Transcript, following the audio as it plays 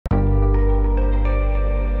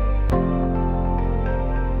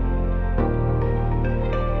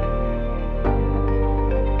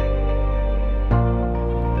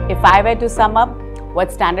If I were to sum up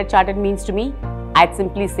what Standard Chartered means to me, I'd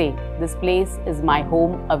simply say this place is my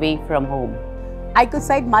home away from home. I could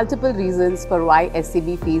cite multiple reasons for why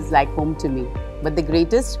SCB feels like home to me, but the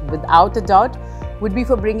greatest, without a doubt, would be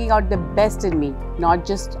for bringing out the best in me, not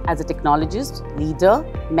just as a technologist, leader,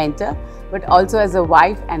 mentor, but also as a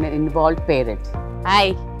wife and an involved parent. Hi,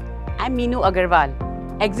 I'm Minu Agarwal,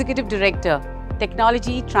 Executive Director,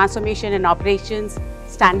 Technology, Transformation and Operations,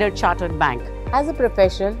 Standard Chartered Bank. As a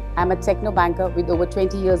professional, I'm a techno banker with over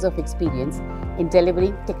 20 years of experience in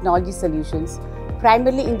delivering technology solutions,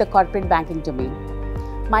 primarily in the corporate banking domain.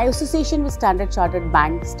 My association with Standard Chartered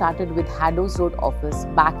Bank started with Haddo's Road office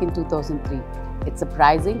back in 2003. It's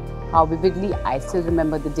surprising how vividly I still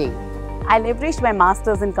remember the day. I leveraged my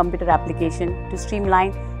master's in computer application to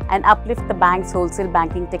streamline and uplift the bank's wholesale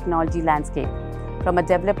banking technology landscape, from a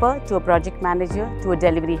developer to a project manager to a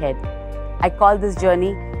delivery head. I call this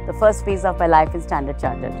journey the first phase of my life in Standard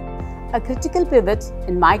Chartered. A critical pivot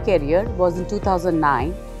in my career was in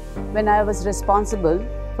 2009 when I was responsible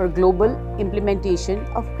for global implementation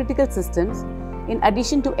of critical systems in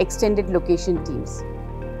addition to extended location teams.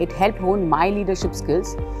 It helped hone my leadership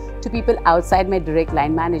skills to people outside my direct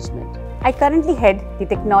line management. I currently head the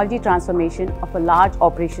technology transformation of a large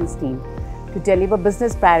operations team to deliver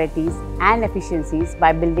business priorities and efficiencies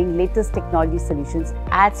by building latest technology solutions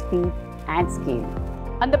at speed and scale.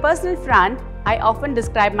 On the personal front, I often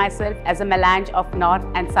describe myself as a melange of North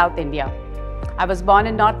and South India. I was born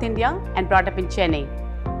in North India and brought up in Chennai.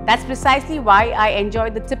 That's precisely why I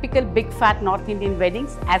enjoy the typical big fat North Indian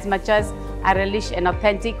weddings as much as I relish an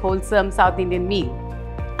authentic, wholesome South Indian meal.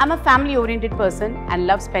 I'm a family-oriented person and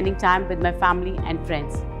love spending time with my family and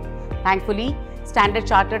friends. Thankfully, Standard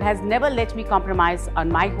Chartered has never let me compromise on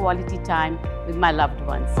my quality time with my loved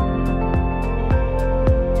ones.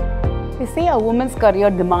 They say a woman's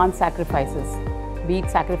career demands sacrifices, be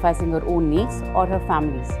it sacrificing her own needs or her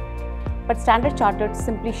family's. But Standard Chartered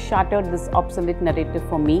simply shattered this obsolete narrative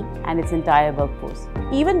for me and its entire workforce.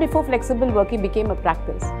 Even before flexible working became a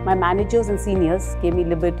practice, my managers and seniors gave me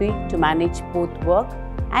liberty to manage both work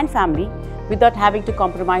and family without having to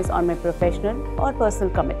compromise on my professional or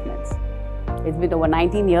personal commitments. It's been over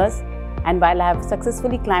 19 years, and while I have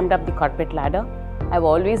successfully climbed up the corporate ladder, I've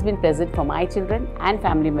always been present for my children and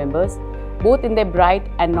family members, both in their bright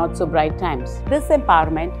and not so bright times. This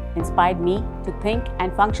empowerment inspired me to think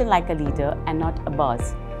and function like a leader and not a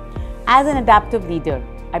boss. As an adaptive leader,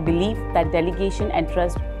 I believe that delegation and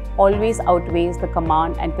trust always outweighs the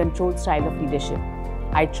command and control style of leadership.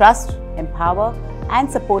 I trust, empower, and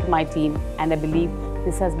support my team, and I believe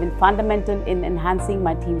this has been fundamental in enhancing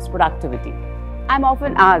my team's productivity. I'm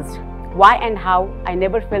often asked why and how I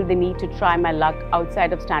never felt the need to try my luck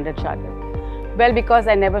outside of Standard Chartered. Well, because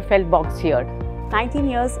I never felt boxed here. 19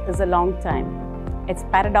 years is a long time. It's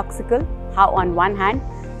paradoxical how on one hand,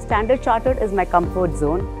 Standard Chartered is my comfort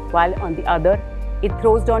zone, while on the other, it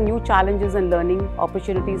throws down new challenges and learning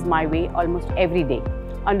opportunities my way almost every day.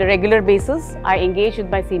 On a regular basis, I engage with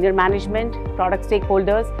my senior management, product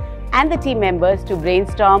stakeholders, and the team members to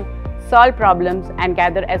brainstorm, solve problems, and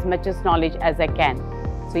gather as much knowledge as I can.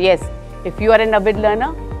 So yes, if you are an avid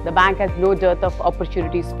learner, the bank has no dearth of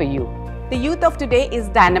opportunities for you. The youth of today is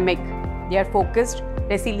dynamic. They are focused,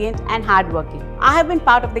 resilient, and hardworking. I have been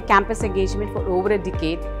part of the campus engagement for over a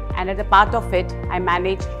decade, and as a part of it, I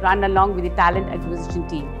manage, run along with the talent acquisition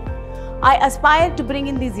team. I aspire to bring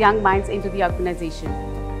in these young minds into the organization.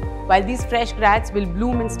 While these fresh grads will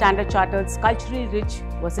bloom in Standard Chartered's culturally rich,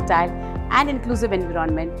 versatile, and inclusive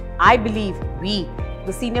environment, I believe we,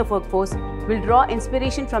 the senior workforce, will draw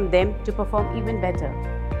inspiration from them to perform even better.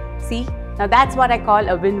 See, now that's what I call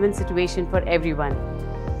a win-win situation for everyone.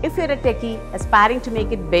 If you're a techie aspiring to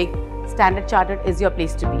make it big, Standard Chartered is your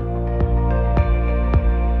place to be.